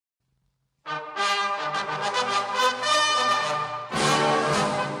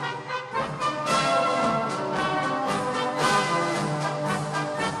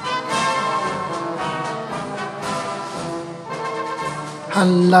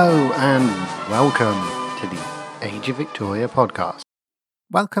Hello and welcome to the Age of Victoria podcast.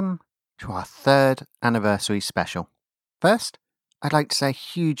 Welcome to our 3rd anniversary special. First, I'd like to say a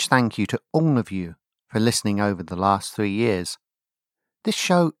huge thank you to all of you for listening over the last 3 years. This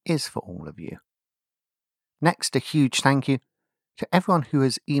show is for all of you. Next, a huge thank you to everyone who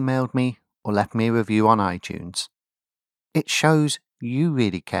has emailed me or left me a review on iTunes. It shows you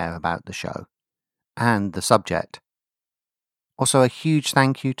really care about the show and the subject. Also, a huge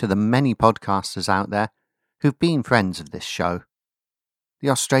thank you to the many podcasters out there who've been friends of this show.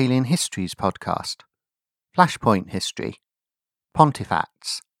 The Australian Histories podcast, Flashpoint History,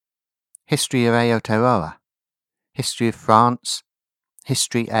 Pontifacts, History of Aotearoa, History of France,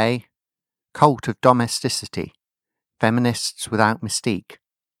 History A, Cult of Domesticity, Feminists Without Mystique,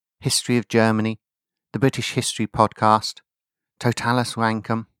 History of Germany, the British History podcast, Totalis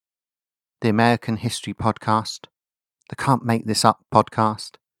Rancum, the American History podcast, the Can't Make This Up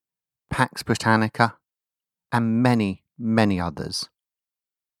podcast, Pax Britannica, and many, many others.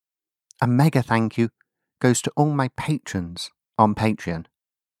 A mega thank you goes to all my patrons on Patreon.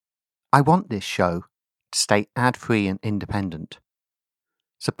 I want this show to stay ad-free and independent.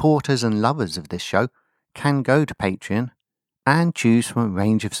 Supporters and lovers of this show can go to Patreon and choose from a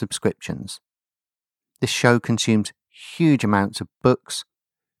range of subscriptions. This show consumes huge amounts of books,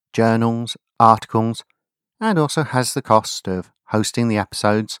 journals, articles, and also has the cost of hosting the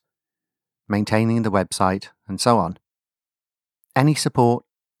episodes, maintaining the website, and so on. Any support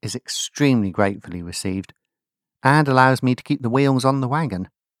is extremely gratefully received and allows me to keep the wheels on the wagon.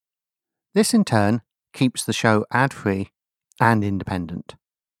 This in turn keeps the show ad-free and independent.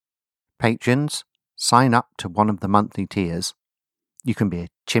 Patrons sign up to one of the monthly tiers. You can be a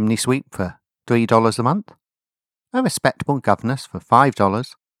chimney sweep for $3 a month, a respectable governess for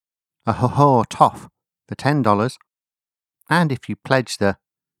 $5, a ho-ho toff for $10, and if you pledge the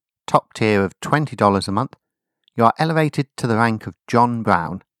top tier of $20 a month, you are elevated to the rank of John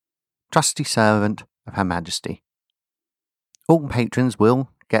Brown, trusty servant of Her Majesty. All patrons will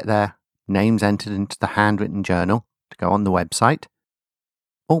get their names entered into the handwritten journal to go on the website.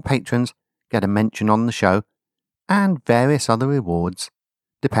 All patrons get a mention on the show and various other rewards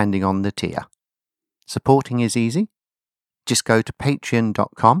depending on the tier. Supporting is easy. Just go to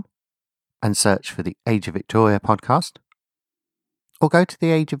patreon.com and search for the Age of Victoria podcast, or go to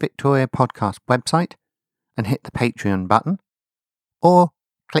the Age of Victoria podcast website and hit the Patreon button, or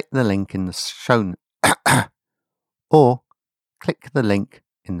click the link in the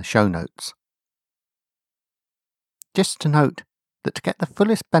show notes. Just to note that to get the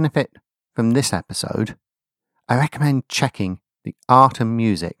fullest benefit from this episode, I recommend checking the art and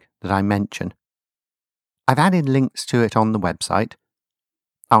music that I mention. I've added links to it on the website.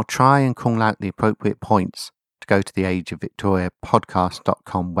 I'll try and call out the appropriate points to go to the Age of Victoria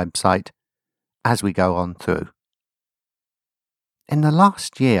podcast.com website as we go on through. In the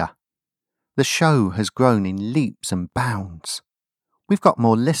last year, the show has grown in leaps and bounds. We've got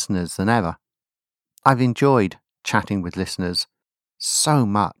more listeners than ever. I've enjoyed chatting with listeners so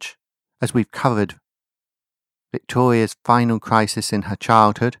much as we've covered Victoria's final crisis in her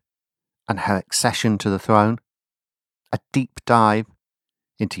childhood and her accession to the throne, a deep dive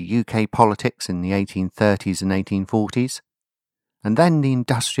into UK politics in the 1830s and 1840s, and then the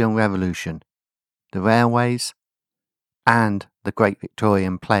Industrial Revolution, the railways, and the Great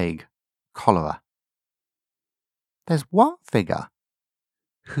Victorian Plague, cholera. There's one figure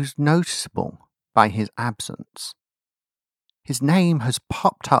who's noticeable by his absence. His name has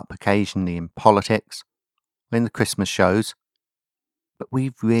popped up occasionally in politics or in the Christmas shows, but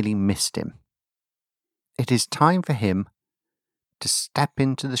we've really missed him. It is time for him to step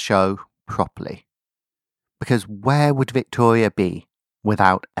into the show properly, because where would Victoria be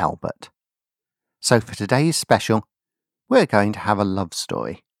without Albert? So for today's special, we're going to have a love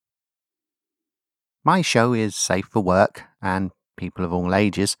story. My show is safe for work and people of all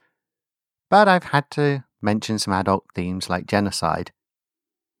ages, but I've had to mention some adult themes like genocide.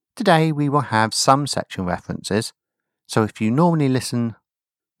 Today we will have some sexual references, so if you normally listen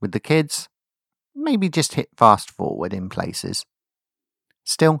with the kids, maybe just hit fast forward in places.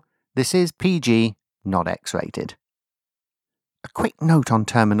 Still, this is PG, not X-rated. A quick note on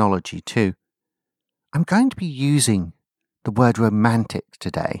terminology too. I'm going to be using the word romantic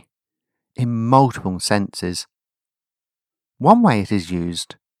today in multiple senses. One way it is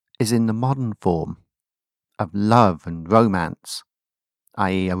used is in the modern form of love and romance,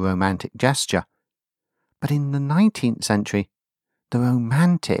 i.e. a romantic gesture. But in the 19th century, the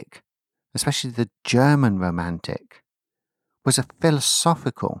romantic, especially the German romantic, was a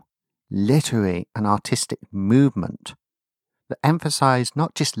philosophical, literary and artistic movement that emphasised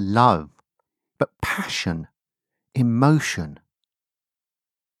not just love, but passion, emotion,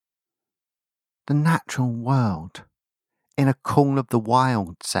 the natural world in a call of the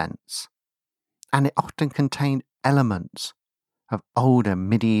wild sense, and it often contained elements of older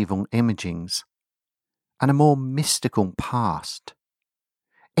medieval imagings and a more mystical past.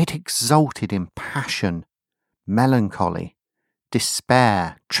 It exulted in passion, melancholy,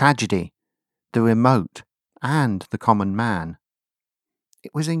 despair, tragedy, the remote, and the common man.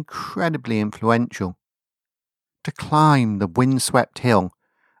 It was incredibly influential. To climb the windswept hill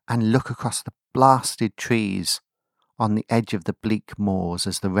and look across the blasted trees on the edge of the bleak moors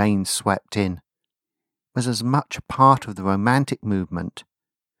as the rain swept in was as much a part of the Romantic movement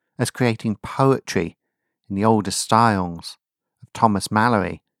as creating poetry in the older styles of Thomas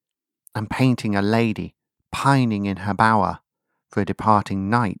Malory and painting a lady pining in her bower for a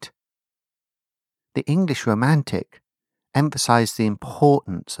departing knight. The English Romantic emphasised the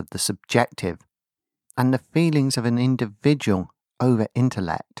importance of the subjective and the feelings of an individual over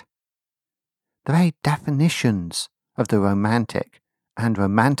intellect. The very definitions of the Romantic and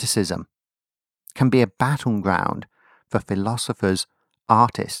Romanticism can be a battleground for philosophers,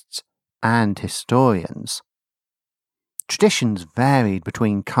 artists, and historians. Traditions varied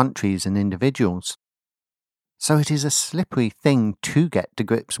between countries and individuals, so it is a slippery thing to get to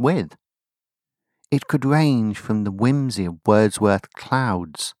grips with. It could range from the whimsy of Wordsworth's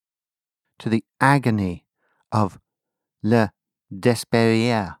Clouds to the agony of Le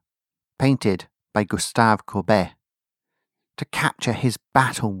Désespoir, painted by Gustave Courbet, to capture his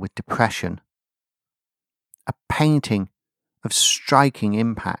battle with depression. A painting of striking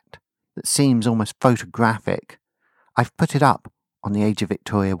impact that seems almost photographic. I've put it up on the Age of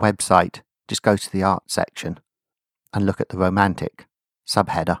Victoria website. Just go to the art section and look at the Romantic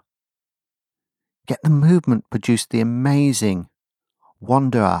subheader. Yet the movement produced the amazing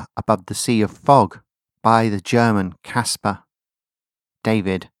Wanderer Above the Sea of Fog by the German Caspar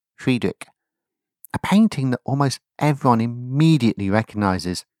David Friedrich, a painting that almost everyone immediately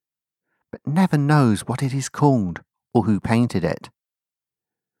recognises, but never knows what it is called or who painted it.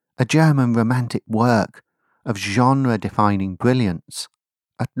 A German Romantic work of genre-defining brilliance,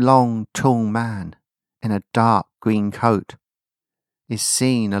 a long, tall man in a dark green coat is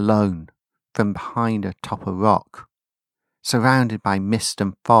seen alone from behind a top of rock, surrounded by mist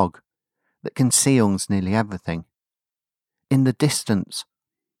and fog that conceals nearly everything. In the distance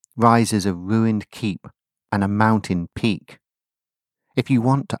rises a ruined keep and a mountain peak. If you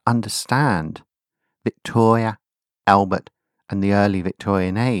want to understand Victoria, Albert, and the early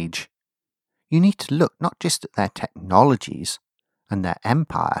Victorian age, you need to look not just at their technologies and their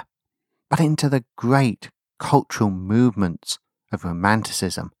empire, but into the great cultural movements of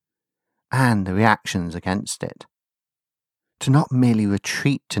Romanticism and the reactions against it. To not merely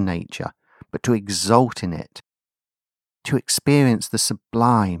retreat to nature, but to exult in it, to experience the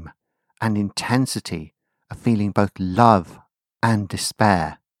sublime and intensity of feeling both love and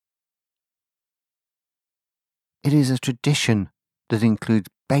despair. It is a tradition that includes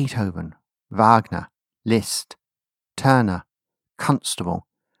Beethoven, Wagner, Liszt, Turner, Constable,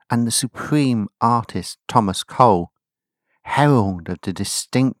 and the supreme artist Thomas Cole, herald of the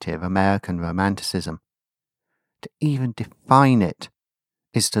distinctive American Romanticism. To even define it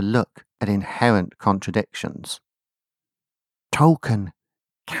is to look at inherent contradictions. Tolkien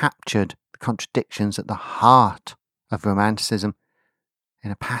captured the contradictions at the heart of Romanticism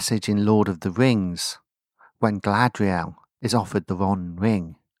in a passage in Lord of the Rings when Galadriel is offered the One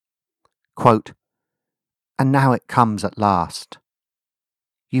Ring. Quote, "And now it comes at last.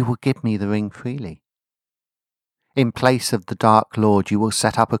 You will give me the ring freely. In place of the Dark Lord you will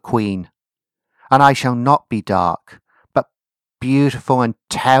set up a queen, and I shall not be dark, but beautiful and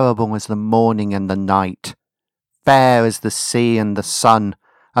terrible as the morning and the night, fair as the sea and the sun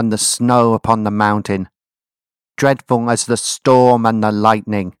and the snow upon the mountain, dreadful as the storm and the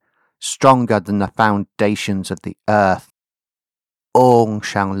lightning, stronger than the foundations of the earth. All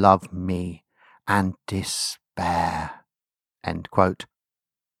shall love me and despair." End quote.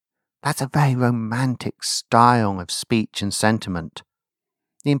 That's a very romantic style of speech and sentiment.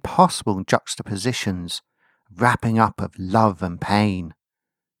 The impossible juxtapositions, wrapping up of love and pain.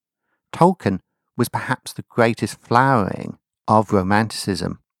 Tolkien was perhaps the greatest flowering of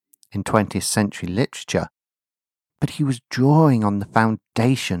Romanticism in 20th century literature, but he was drawing on the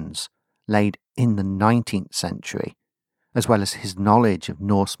foundations laid in the 19th century, as well as his knowledge of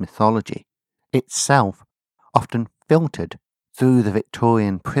Norse mythology, itself often filtered through the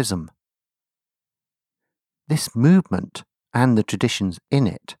Victorian prism. This movement and the traditions in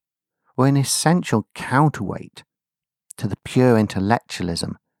it were an essential counterweight to the pure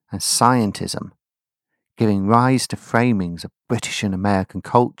intellectualism and scientism, giving rise to framings of British and American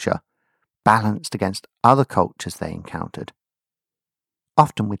culture balanced against other cultures they encountered,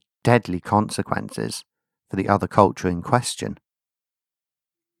 often with deadly consequences for the other culture in question.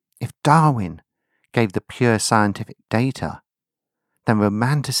 If Darwin gave the pure scientific data, then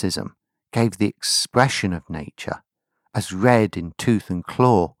Romanticism gave the expression of nature as read in tooth and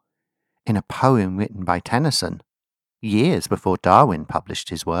claw in a poem written by Tennyson years before Darwin published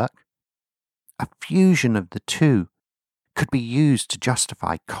his work. A fusion of the two could be used to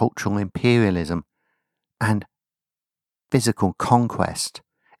justify cultural imperialism and physical conquest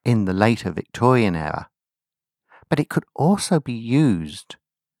in the later Victorian era, but it could also be used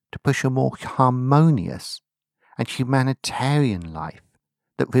to push a more harmonious and humanitarian life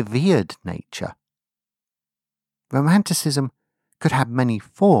that revered nature. Romanticism could have many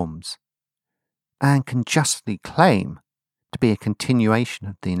forms and can justly claim to be a continuation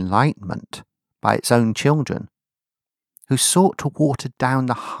of the Enlightenment by its own children, who sought to water down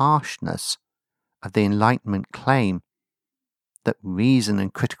the harshness of the Enlightenment claim that reason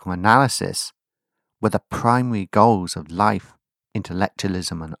and critical analysis were the primary goals of life,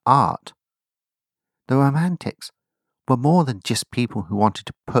 intellectualism, and art. The Romantics were more than just people who wanted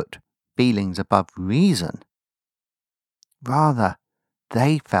to put feelings above reason. Rather,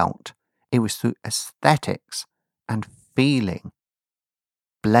 they felt it was through aesthetics and feeling,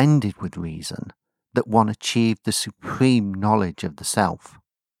 blended with reason, that one achieved the supreme knowledge of the self.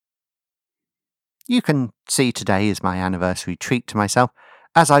 You can see today as my anniversary treat to myself,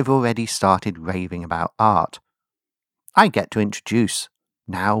 as I've already started raving about art. I get to introduce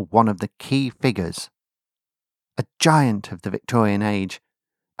now one of the key figures, a giant of the Victorian age,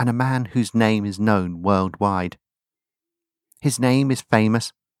 and a man whose name is known worldwide. His name is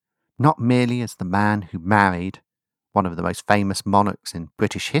famous not merely as the man who married one of the most famous monarchs in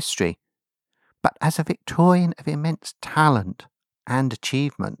British history, but as a Victorian of immense talent and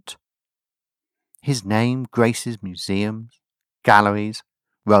achievement. His name graces museums, galleries,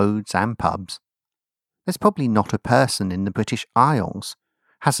 roads and pubs. There's probably not a person in the British Isles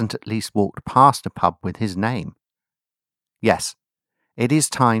hasn't at least walked past a pub with his name. Yes, it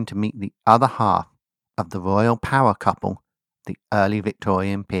is time to meet the other half of the royal power couple of the early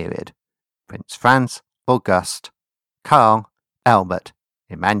Victorian period, Prince Franz August Karl Albert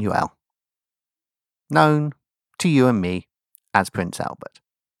Emmanuel, known to you and me as Prince Albert.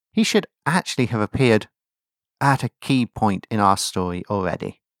 He should actually have appeared at a key point in our story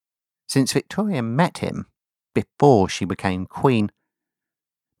already, since Victoria met him before she became queen,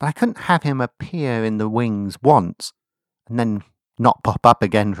 but I couldn't have him appear in the wings once and then not pop up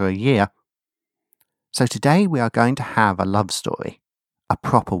again for a year. So today we are going to have a love story, a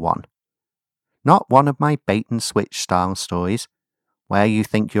proper one. Not one of my bait and switch style stories, where you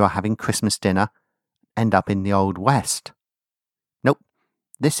think you are having Christmas dinner, end up in the Old West. Nope,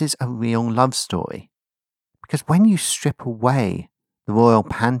 this is a real love story. Because when you strip away the royal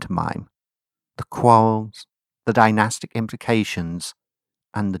pantomime, the quarrels, the dynastic implications,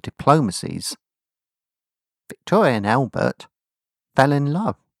 and the diplomacies, Victoria and Albert fell in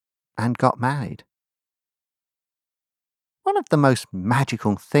love and got married. One of the most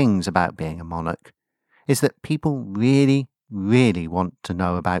magical things about being a monarch is that people really, really want to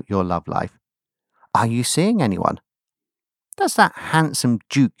know about your love life. Are you seeing anyone? Does that handsome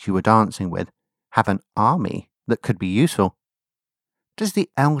duke you were dancing with have an army that could be useful? Does the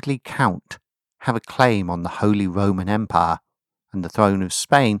elderly count have a claim on the Holy Roman Empire and the throne of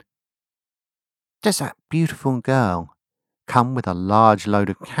Spain? Does that beautiful girl come with a large load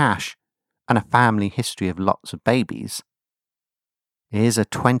of cash and a family history of lots of babies? Is a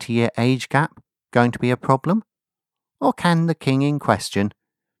 20-year age gap going to be a problem? Or can the king in question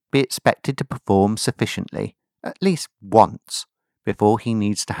be expected to perform sufficiently, at least once, before he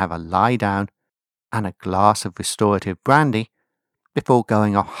needs to have a lie down and a glass of restorative brandy before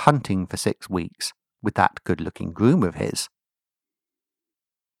going off hunting for 6 weeks with that good-looking groom of his?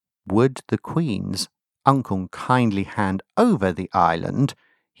 Would the Queen's uncle kindly hand over the island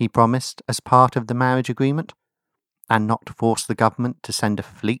he promised as part of the marriage agreement, and not force the government to send a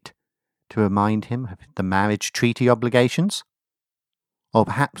fleet to remind him of the marriage treaty obligations? Or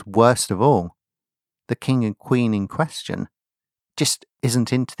perhaps worst of all, the king and queen in question just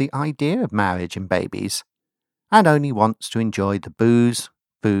isn't into the idea of marriage and babies, and only wants to enjoy the booze,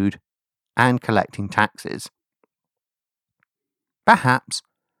 food, and collecting taxes. Perhaps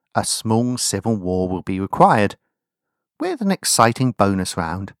a small civil war will be required, with an exciting bonus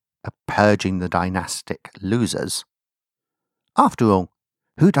round of purging the dynastic losers. After all,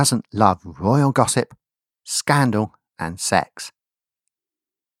 who doesn't love royal gossip, scandal, and sex.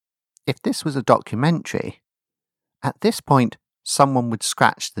 If this was a documentary, at this point someone would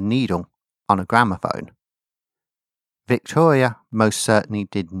scratch the needle on a gramophone. Victoria most certainly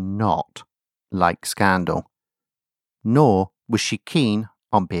did not like scandal, nor was she keen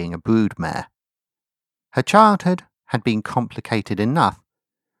on being a broodmare. Her childhood had been complicated enough,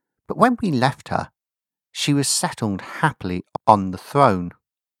 but when we left her, she was settled happily on the throne.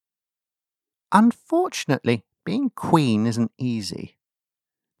 Unfortunately, being queen isn't easy.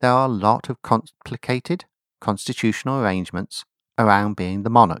 There are a lot of complicated constitutional arrangements around being the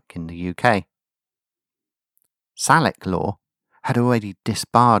monarch in the UK. Salic law had already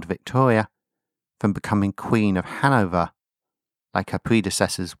disbarred Victoria from becoming Queen of Hanover, like her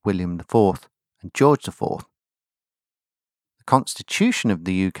predecessors William IV and George IV. The constitution of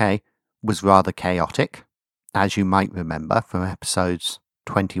the UK was rather chaotic, as you might remember from episodes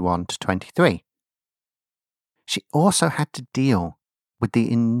 21 to 23. She also had to deal with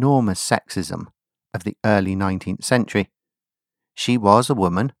the enormous sexism of the early 19th century. She was a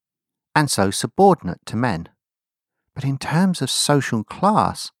woman, and so subordinate to men. But in terms of social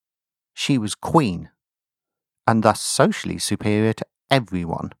class, she was queen, and thus socially superior to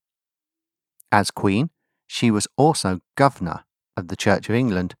everyone. As queen, she was also governor of the Church of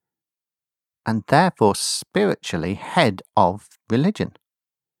England, and therefore spiritually head of religion.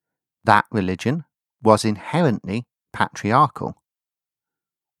 That religion was inherently patriarchal.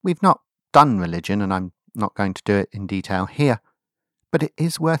 We've not done religion, and I'm not going to do it in detail here, but it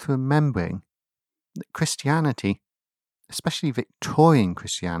is worth remembering that Christianity, especially Victorian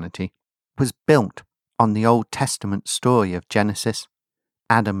Christianity, was built on the Old Testament story of Genesis,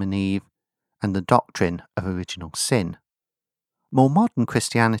 Adam and Eve, and the doctrine of original sin. More modern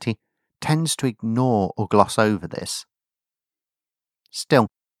Christianity tends to ignore or gloss over this. Still,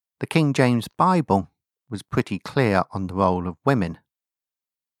 the King James Bible was pretty clear on the role of women.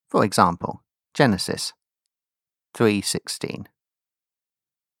 For example, Genesis 3:16.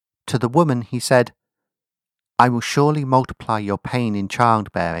 To the woman he said, I will surely multiply your pain in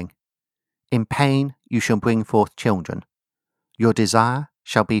childbearing. In pain you shall bring forth children. Your desire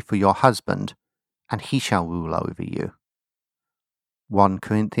shall be for your husband, and he shall rule over you. 1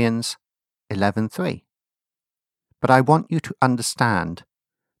 Corinthians 11:3. But I want you to understand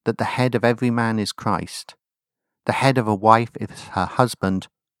that the head of every man is Christ, the head of a wife is her husband,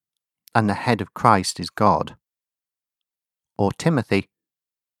 and the head of Christ is God. Or Timothy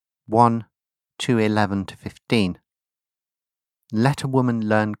 1:11-15. Let a woman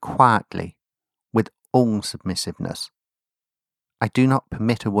learn quietly, with all submissiveness. I do not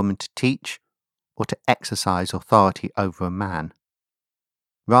permit a woman to teach or to exercise authority over a man.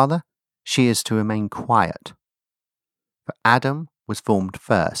 Rather, she is to remain quiet. For Adam was formed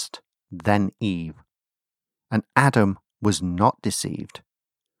first, then Eve. And Adam was not deceived,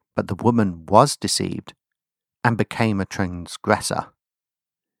 but the woman was deceived and became a transgressor.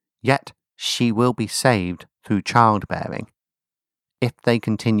 Yet she will be saved through childbearing, if they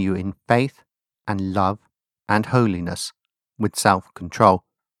continue in faith and love and holiness with self-control.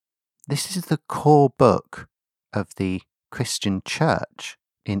 This is the core book of the Christian Church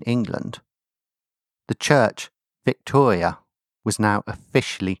in England. The church Victoria was now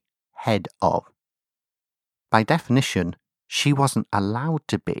officially head of. By definition, she wasn't allowed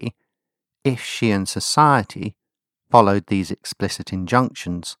to be if she and society followed these explicit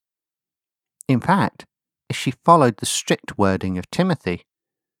injunctions. In fact, if she followed the strict wording of Timothy,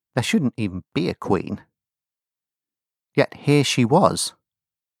 there shouldn't even be a queen. Yet here she was.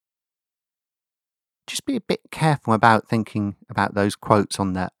 Just be a bit careful about thinking about those quotes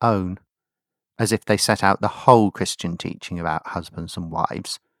on their own, as if they set out the whole Christian teaching about husbands and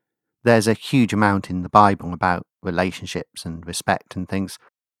wives. There's a huge amount in the Bible about relationships and respect and things,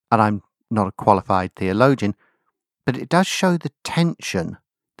 and I'm not a qualified theologian, but it does show the tension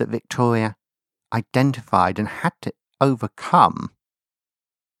that Victoria identified and had to overcome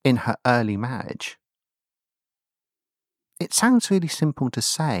in her early marriage. It sounds really simple to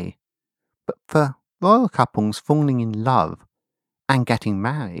say, but for royal couples falling in love and getting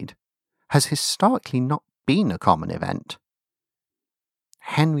married has historically not been a common event.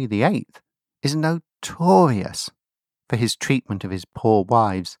 Henry VIII is notorious for his treatment of his poor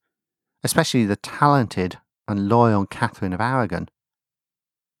wives, especially the talented and loyal Catherine of Aragon.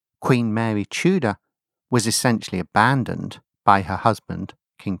 Queen Mary Tudor was essentially abandoned by her husband,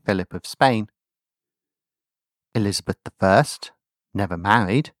 King Philip of Spain. Elizabeth I never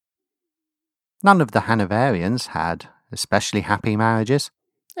married. None of the Hanoverians had especially happy marriages,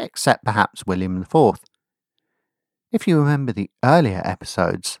 except perhaps William IV. If you remember the earlier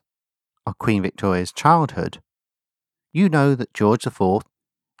episodes of Queen Victoria's childhood, you know that George IV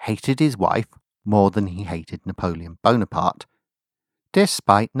hated his wife more than he hated Napoleon Bonaparte,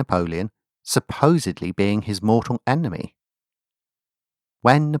 despite Napoleon supposedly being his mortal enemy.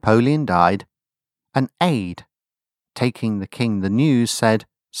 When Napoleon died, an aide taking the king the news said,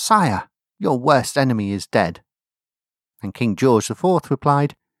 "Sire, your worst enemy is dead." And King George IV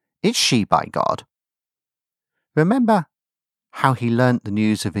replied, "Is she, by God?" Remember how he learnt the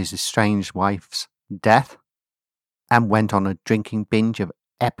news of his estranged wife's death and went on a drinking binge of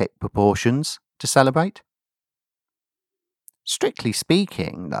epic proportions to celebrate? Strictly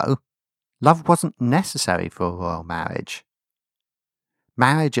speaking, though, love wasn't necessary for a royal marriage.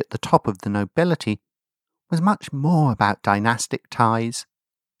 Marriage at the top of the nobility was much more about dynastic ties,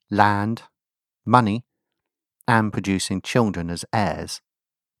 land, money, and producing children as heirs,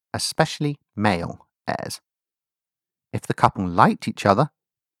 especially male heirs. If the couple liked each other,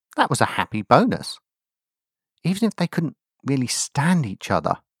 that was a happy bonus. Even if they couldn't really stand each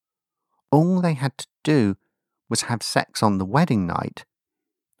other, all they had to do was have sex on the wedding night,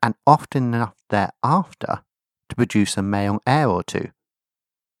 and often enough thereafter to produce a male heir or two.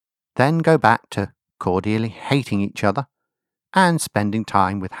 Then go back to cordially hating each other and spending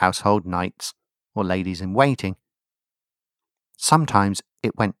time with household knights or ladies in waiting. Sometimes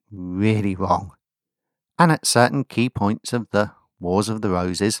it went really wrong, and at certain key points of the Wars of the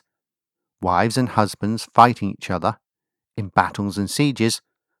Roses, wives and husbands fighting each other in battles and sieges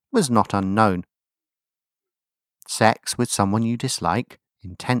was not unknown. Sex with someone you dislike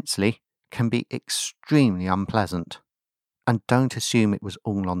intensely can be extremely unpleasant, and don't assume it was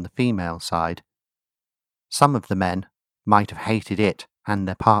all on the female side. Some of the men might have hated it and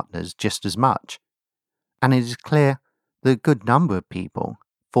their partners just as much, and it is clear that a good number of people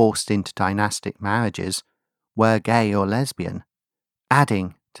forced into dynastic marriages were gay or lesbian,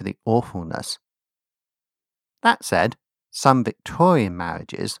 adding to the awfulness. That said, some Victorian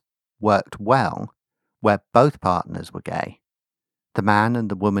marriages worked well where both partners were gay. The man and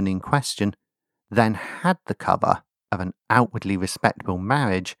the woman in question then had the cover of an outwardly respectable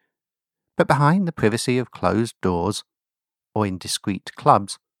marriage, but behind the privacy of closed doors or in discreet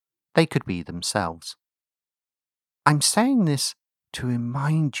clubs, they could be themselves. I'm saying this to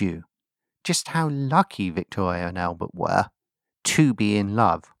remind you just how lucky Victoria and Albert were to be in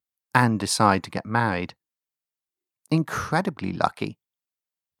love and decide to get married. Incredibly lucky.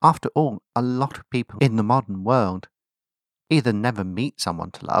 After all, a lot of people in the modern world either never meet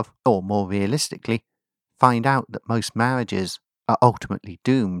someone to love, or more realistically, find out that most marriages are ultimately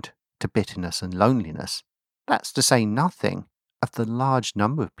doomed to bitterness and loneliness. That's to say nothing of the large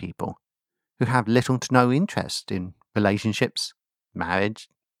number of people who have little to no interest in relationships, marriage,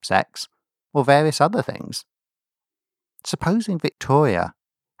 sex, or various other things. Supposing Victoria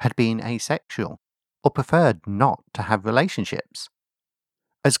had been asexual or preferred not to have relationships.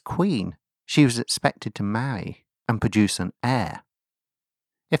 As queen, she was expected to marry and produce an heir.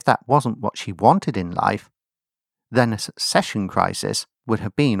 If that wasn't what she wanted in life, then a succession crisis would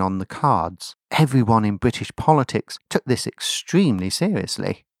have been on the cards. Everyone in British politics took this extremely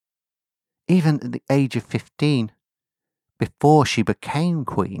seriously. Even at the age of 15, before she became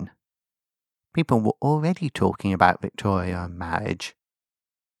queen, people were already talking about Victoria and marriage.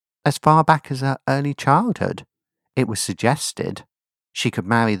 As far back as her early childhood, it was suggested she could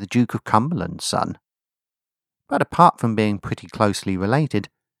marry the Duke of Cumberland's son. But apart from being pretty closely related,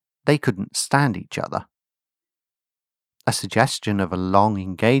 they couldn't stand each other. A suggestion of a long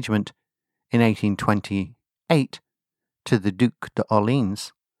engagement in 1828 to the Duc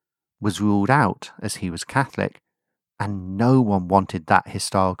d'Orléans was ruled out as he was Catholic, and no one wanted that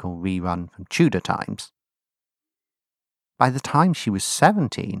historical rerun from Tudor times. By the time she was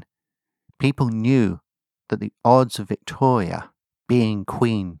 17, people knew that the odds of Victoria being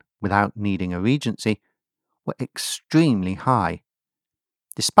queen without needing a regency were extremely high,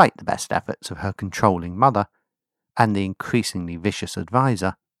 despite the best efforts of her controlling mother and the increasingly vicious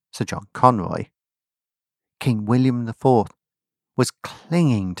advisor, Sir John Conroy. King William IV was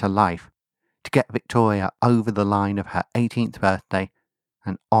clinging to life to get Victoria over the line of her 18th birthday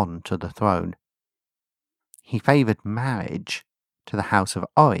and on to the throne. He favoured marriage to the House of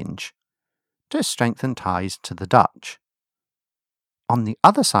Orange to strengthen ties to the Dutch. On the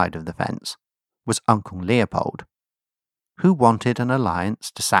other side of the fence was Uncle Leopold, who wanted an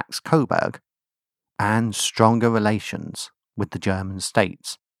alliance to Saxe-Coburg and stronger relations with the German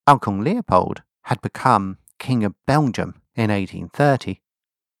states. Uncle Leopold had become King of Belgium in 1830,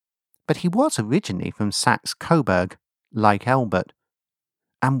 but he was originally from Saxe-Coburg, like Albert,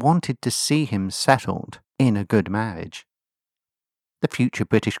 and wanted to see him settled in a good marriage. The future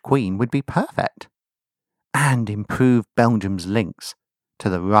British Queen would be perfect, and improve Belgium's links to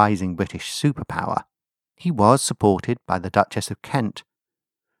the rising British superpower, he was supported by the Duchess of Kent,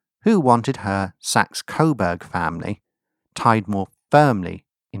 who wanted her Saxe-Coburg family tied more firmly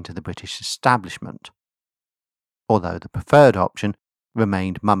into the British establishment, although the preferred option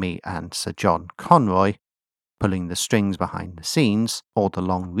remained Mummy and Sir John Conroy, pulling the strings behind the scenes, or the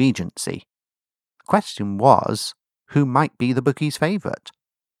long regency. The question was, who might be the bookies' favourite?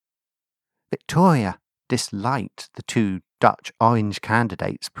 Victoria disliked the two Dutch Orange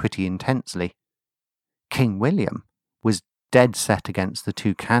candidates pretty intensely. King William was dead set against the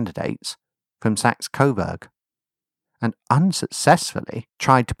two candidates from Saxe-Coburg, and unsuccessfully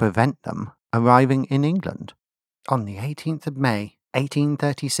tried to prevent them arriving in England. On the 18th of May,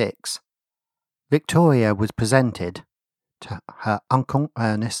 1836, Victoria was presented to her uncle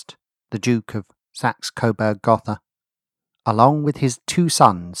Ernest, the Duke of Saxe-Coburg-Gotha, along with his two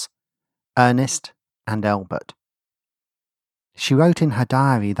sons, Ernest and Albert. She wrote in her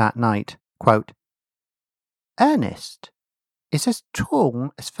diary that night, quote, "Ernest is as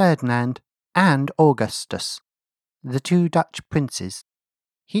tall as Ferdinand and Augustus, the two Dutch princes.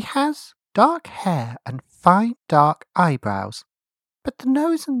 He has dark hair and fine dark eyebrows, but the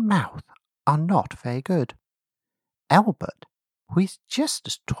nose and mouth are not very good. Albert, who is just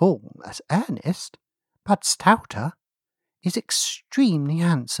as tall as Ernest, but stouter, is extremely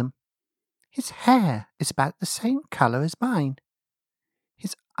handsome. His hair is about the same colour as mine.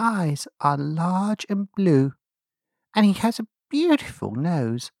 His eyes are large and blue, and he has a beautiful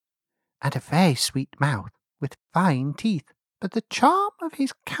nose, and a very sweet mouth with fine teeth. But the charm of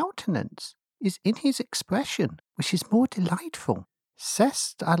his countenance is in his expression, which is more delightful,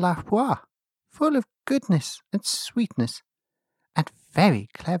 c'est à la fois, full of goodness and sweetness, and very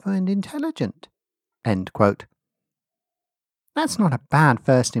clever and intelligent." End quote. That's not a bad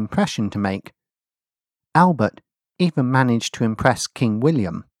first impression to make. Albert even managed to impress King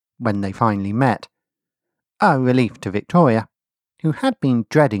William when they finally met, a relief to Victoria, who had been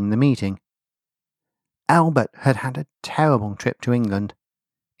dreading the meeting. Albert had had a terrible trip to England,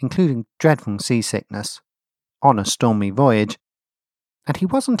 including dreadful seasickness, on a stormy voyage, and he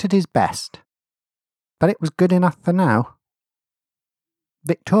wasn't at his best, but it was good enough for now.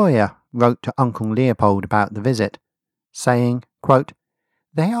 Victoria wrote to Uncle Leopold about the visit, saying, quote,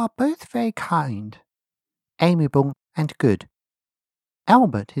 "They are both very kind, amiable and good.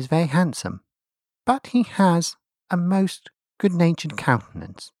 Albert is very handsome, but he has a most good-natured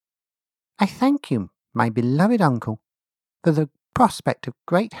countenance. I thank you, my beloved uncle, for the prospect of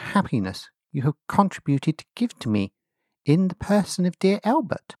great happiness you have contributed to give to me in the person of dear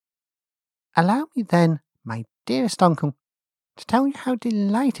Albert. Allow me then, my dearest uncle, to tell you how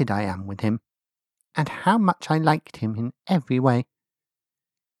delighted I am with him, and how much I liked him in every way.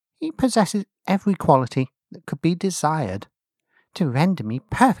 He possesses every quality that could be desired to render me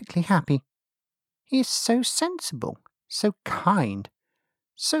perfectly happy. He is so sensible, so kind,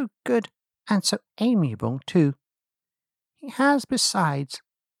 so good, and so amiable too. He has, besides,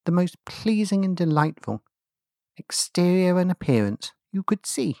 the most pleasing and delightful exterior and appearance you could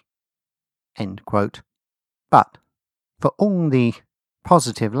see." End quote. But, for all the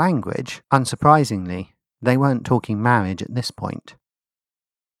positive language, unsurprisingly, they weren't talking marriage at this point.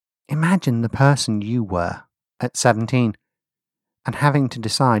 Imagine the person you were at 17 and having to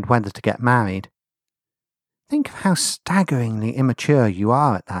decide whether to get married. Think of how staggeringly immature you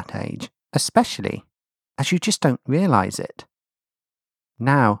are at that age, especially as you just don't realise it.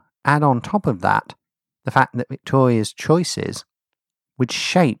 Now, add on top of that the fact that Victoria's choices would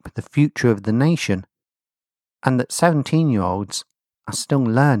shape the future of the nation, and that 17-year-olds are still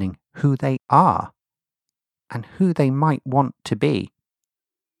learning who they are and who they might want to be.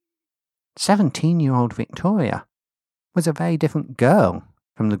 17-year-old Victoria was a very different girl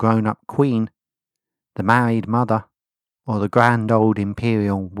from the grown-up queen, the married mother, or the grand old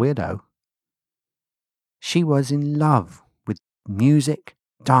imperial widow. She was in love with music,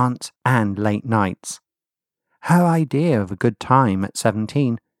 dance, and late nights. Her idea of a good time at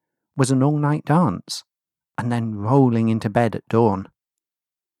 17 was an all-night dance, and then rolling into bed at dawn.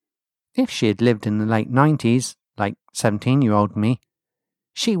 If she had lived in the late 90s, like 17-year-old me,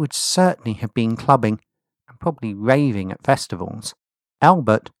 she would certainly have been clubbing and probably raving at festivals.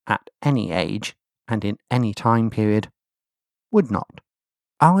 Albert, at any age and in any time period, would not.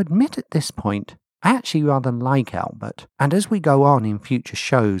 I'll admit at this point, I actually rather like Albert, and as we go on in future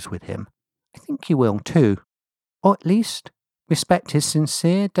shows with him, I think you will too, or at least respect his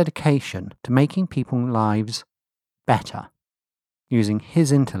sincere dedication to making people's lives better, using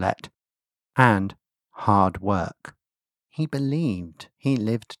his intellect and hard work. He believed he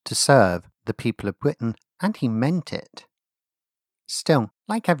lived to serve the people of Britain and he meant it. Still,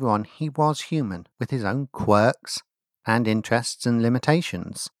 like everyone, he was human, with his own quirks and interests and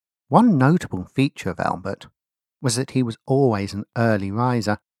limitations. One notable feature of Albert was that he was always an early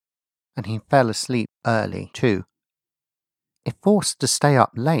riser, and he fell asleep early too. If forced to stay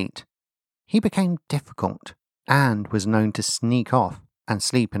up late, he became difficult and was known to sneak off and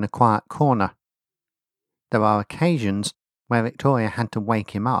sleep in a quiet corner. There are occasions where Victoria had to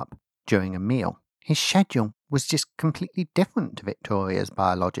wake him up during a meal. His schedule was just completely different to Victoria's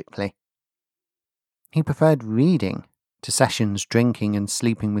biologically. He preferred reading to sessions drinking and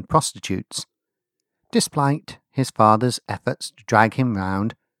sleeping with prostitutes, despite his father's efforts to drag him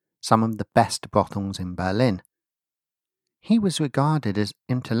round some of the best brothels in Berlin. He was regarded as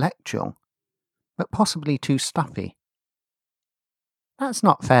intellectual, but possibly too stuffy. That's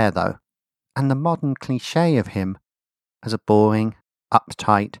not fair though, and the modern cliché of him as a boring,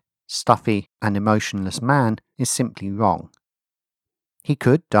 uptight, stuffy and emotionless man is simply wrong. He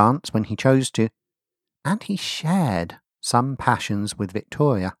could dance when he chose to, and he shared some passions with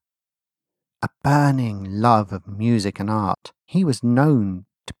Victoria. A burning love of music and art. He was known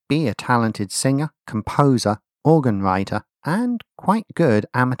to be a talented singer, composer, organ writer, and quite good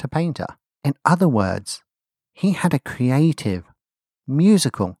amateur painter. In other words, he had a creative,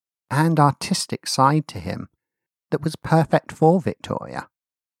 musical, and artistic side to him that was perfect for Victoria.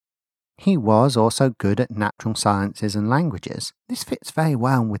 He was also good at natural sciences and languages. This fits very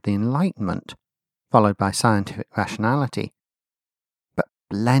well with the Enlightenment, followed by scientific rationality, but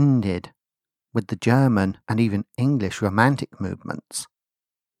blended with the German and even English Romantic movements.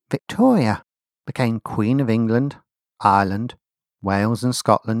 Victoria became Queen of England, Ireland, Wales and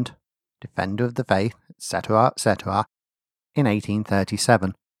Scotland, Defender of the Faith, etc., etc., in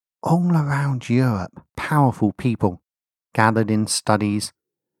 1837. All around Europe, powerful people gathered in studies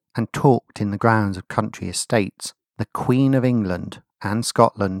and talked in the grounds of country estates. The Queen of England and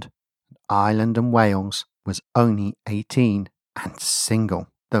Scotland, Ireland and Wales was only 18 and single.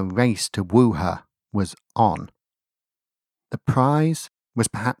 The race to woo her was on. The prize was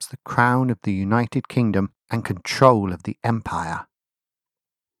perhaps the crown of the United Kingdom and control of the empire.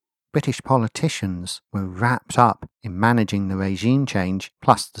 British politicians were wrapped up in managing the regime change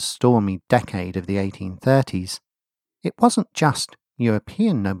plus the stormy decade of the 1830s. It wasn't just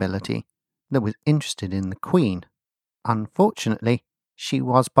European nobility that was interested in the Queen. Unfortunately, she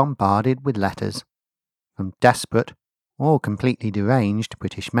was bombarded with letters from desperate or completely deranged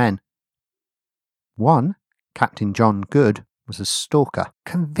British men. One, Captain John Good, was a stalker,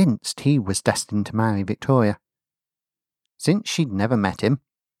 convinced he was destined to marry Victoria. Since she'd never met him,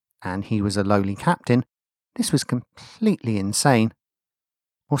 and he was a lowly captain, this was completely insane.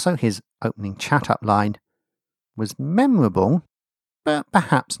 Also, his opening chat-up line was memorable, but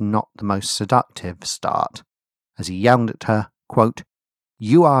perhaps not the most seductive start, as he yelled at her, quote,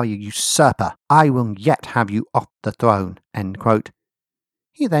 "You are a usurper. I will yet have you off the throne," end quote.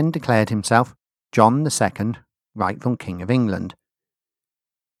 He then declared himself John II, rightful King of England.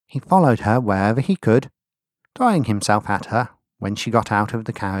 He followed her wherever he could, throwing himself at her when she got out of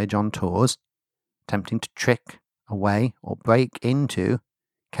the carriage on tours, attempting to trick away or break into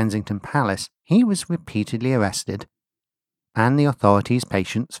Kensington Palace. He was repeatedly arrested, and the authorities'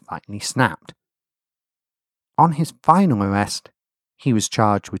 patience finally snapped. On his final arrest, he was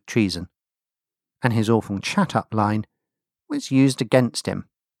charged with treason, and his awful chat-up line was used against him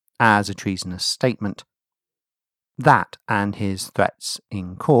as a treasonous statement. That and his threats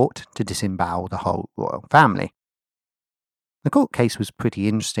in court to disembowel the whole royal family. The court case was pretty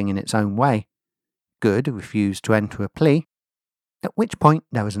interesting in its own way. Good refused to enter a plea, at which point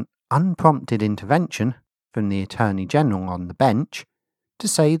there was an unprompted intervention from the Attorney General on the bench to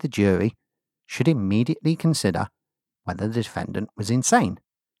say the jury should immediately consider whether the defendant was insane.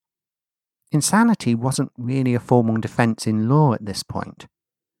 Insanity wasn't really a formal defence in law at this point,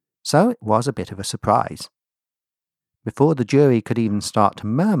 so it was a bit of a surprise. Before the jury could even start to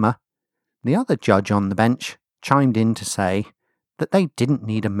murmur, the other judge on the bench chimed in to say that they didn't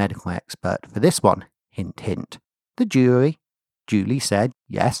need a medical expert for this one, hint hint. The jury duly said,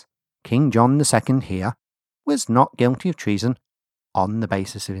 yes, King John II here was not guilty of treason on the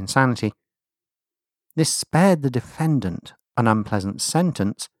basis of insanity. This spared the defendant an unpleasant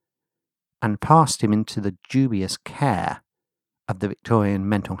sentence and passed him into the dubious care of the Victorian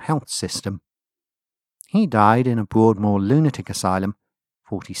mental health system. He died in a Broadmoor lunatic asylum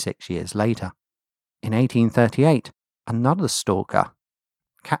 46 years later. In 1838, another stalker,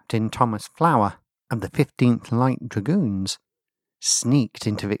 Captain Thomas Flower of the 15th Light Dragoons, sneaked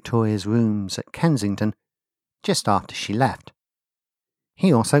into Victoria's rooms at Kensington just after she left.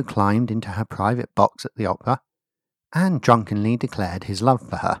 He also climbed into her private box at the opera and drunkenly declared his love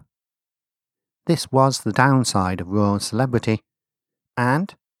for her. This was the downside of royal celebrity,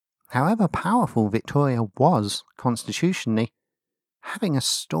 and, however powerful Victoria was constitutionally, having a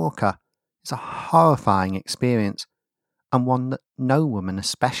stalker is a horrifying experience, and one that no woman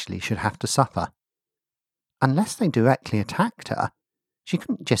especially should have to suffer. Unless they directly attacked her, she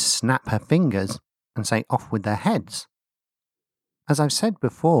couldn't just snap her fingers and say off with their heads. As I've said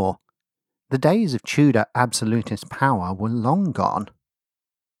before, the days of Tudor absolutist power were long gone.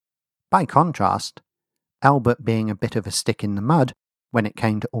 By contrast, Albert being a bit of a stick in the mud when it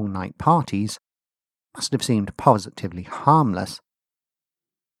came to all-night parties must have seemed positively harmless.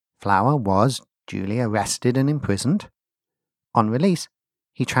 Flower was duly arrested and imprisoned. On release,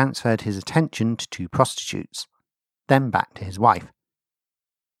 he transferred his attention to 2 prostitutes, then back to his wife.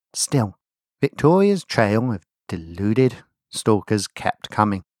 Still, Victoria's trail of deluded stalkers kept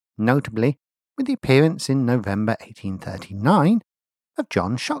coming, notably with the appearance in November 1839 of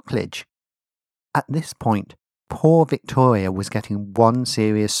John Shockledge. At this point, poor Victoria was getting one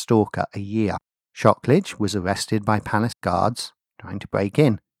serious stalker a year. Shockledge was arrested by palace guards trying to break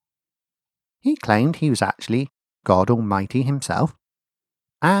in. He claimed he was actually God Almighty himself,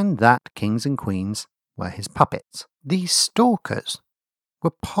 and that kings and queens were his puppets. These stalkers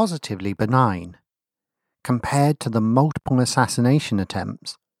were positively benign, compared to the multiple assassination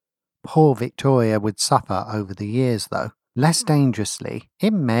attempts poor Victoria would suffer over the years, though. Less dangerously,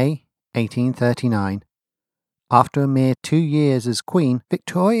 in May 1839, after a mere 2 years as Queen,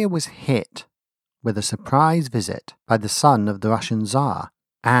 Victoria was hit with a surprise visit by the son of the Russian Tsar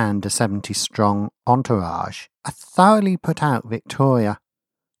and a 70-strong entourage. A thoroughly put-out Victoria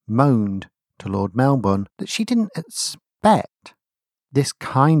moaned to Lord Melbourne that she didn't expect this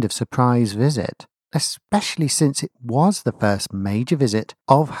kind of surprise visit, especially since it was the first major visit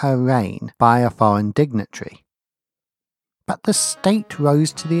of her reign by a foreign dignitary. But the state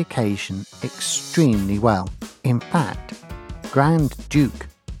rose to the occasion extremely well. In fact, Grand Duke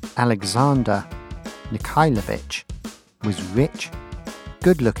Alexander Mikhailovich was rich,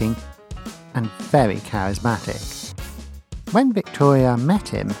 good-looking, and very charismatic. When Victoria met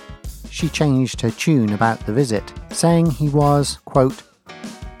him, she changed her tune about the visit, saying he was, quote,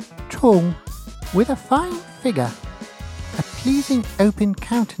 tall, with a fine figure, a pleasing open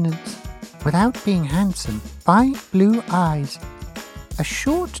countenance, without being handsome, 5 blue eyes, a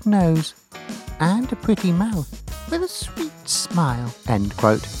short nose, and a pretty mouth, with a sweet smile, end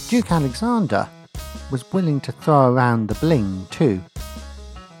quote. Duke Alexander was willing to throw around the bling too.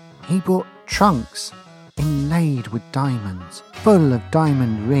 He brought trunks inlaid with diamonds, full of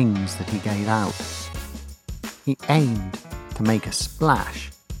diamond rings that he gave out. He aimed to make a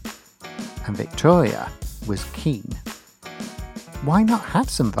splash, and Victoria was keen. Why not have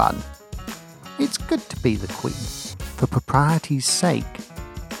some fun? It's good to be the Queen. For propriety's sake,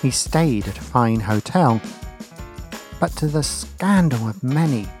 he stayed at a fine hotel, but to the scandal of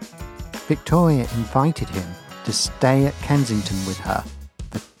many, Victoria invited him to stay at Kensington with her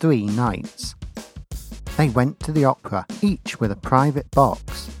for 3 nights. They went to the opera, each with a private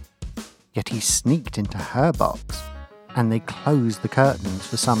box, yet he sneaked into her box, and they closed the curtains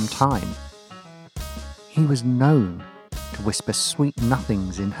for some time. He was known to whisper sweet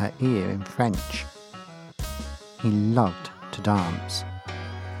nothings in her ear in French. He loved to dance.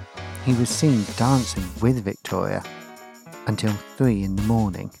 He was seen dancing with Victoria until 3 in the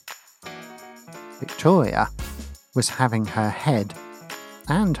morning. Victoria was having her head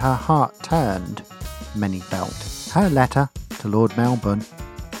and her heart turned, many felt. Her letter to Lord Melbourne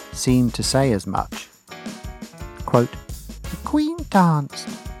seemed to say as much. Quote, the Queen danced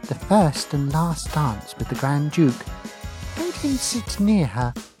the first and last dance with the Grand Duke, made him sit near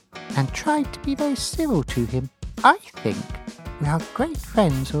her, and tried to be very civil to him. I think we are great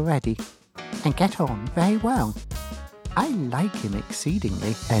friends already, and get on very well. I like him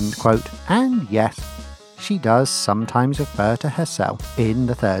exceedingly, end quote. And yes, she does sometimes refer to herself in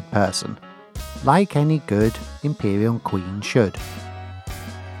the third person, like any good imperial queen should.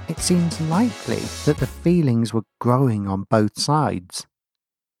 It seems likely that the feelings were growing on both sides.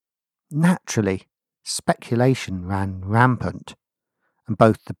 Naturally, speculation ran rampant, and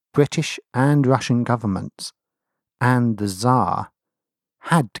both the British and Russian governments and the Tsar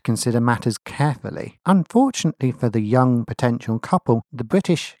had to consider matters carefully. Unfortunately for the young potential couple, the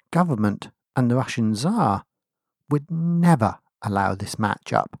British government and the Russian Tsar would never allow this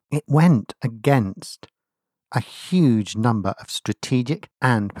match-up. It went against a huge number of strategic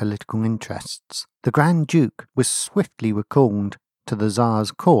and political interests. The Grand Duke was swiftly recalled to the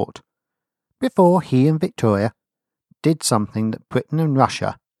Tsar's court before he and Victoria did something that Britain and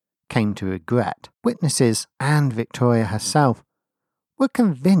Russia came to regret. Witnesses and Victoria herself were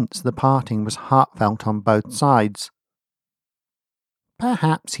convinced the parting was heartfelt on both sides.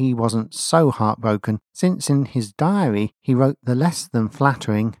 Perhaps he wasn't so heartbroken, since in his diary he wrote the less than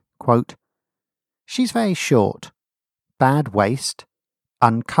flattering, quote, "She's very short, bad waist,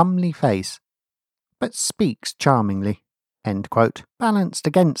 uncomely face, but speaks charmingly," end quote. Balanced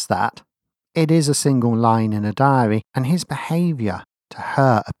against that, it is a single line in a diary, and his behaviour to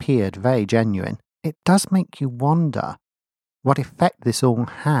her appeared very genuine. It does make you wonder what effect this all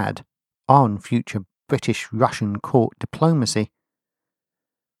had on future British-Russian court diplomacy.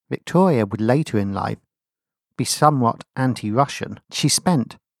 Victoria would later in life be somewhat anti-Russian. She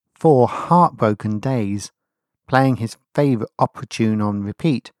spent 4 heartbroken days playing his favourite opera tune on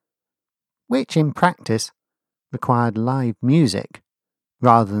repeat, which in practice required live music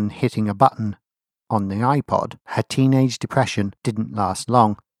rather than hitting a button on the iPod. Her teenage depression didn't last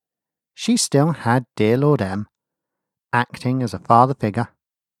long. She still had dear Lord M acting as a father figure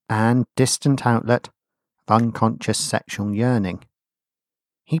and distant outlet of unconscious sexual yearning.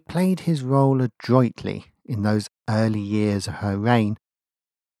 He played his role adroitly in those early years of her reign,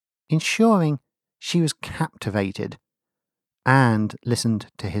 ensuring she was captivated and listened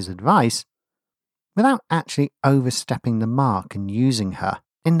to his advice without actually overstepping the mark and using her.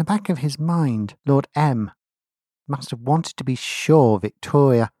 In the back of his mind, Lord M must have wanted to be sure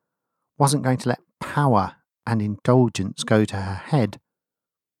Victoria wasn't going to let power and indulgence go to her head.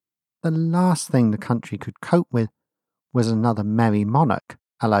 The last thing the country could cope with was another merry monarch,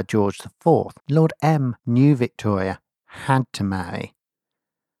 a la George IV. Lord M knew Victoria had to marry,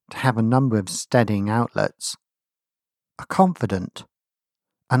 to have a number of steadying outlets, a confidant,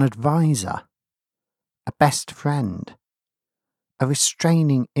 an advisor, a best friend, a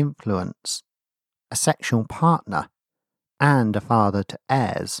restraining influence, a sexual partner, and a father to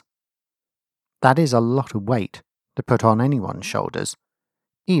heirs. That is a lot of weight to put on anyone's shoulders,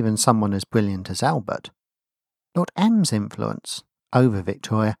 even someone as brilliant as Albert. Lord M's influence over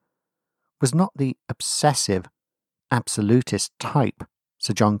Victoria was not the obsessive, absolutist type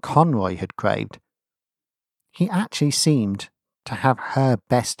Sir John Conroy had craved. He actually seemed to have her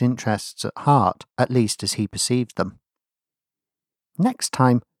best interests at heart, at least as he perceived them. Next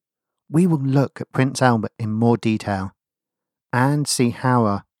time, we will look at Prince Albert in more detail and see how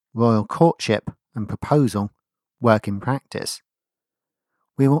a royal courtship and proposal work in practice.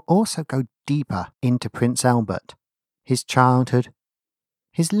 We will also go deeper into Prince Albert, his childhood,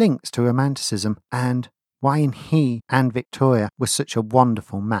 his links to Romanticism, and why he and Victoria were such a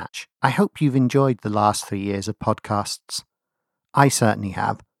wonderful match. I hope you've enjoyed the last 3 years of podcasts. I certainly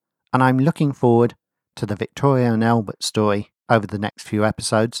have, and I'm looking forward to the Victoria and Albert story over the next few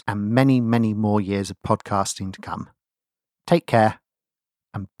episodes and many, many more years of podcasting to come. Take care,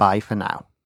 and bye for now.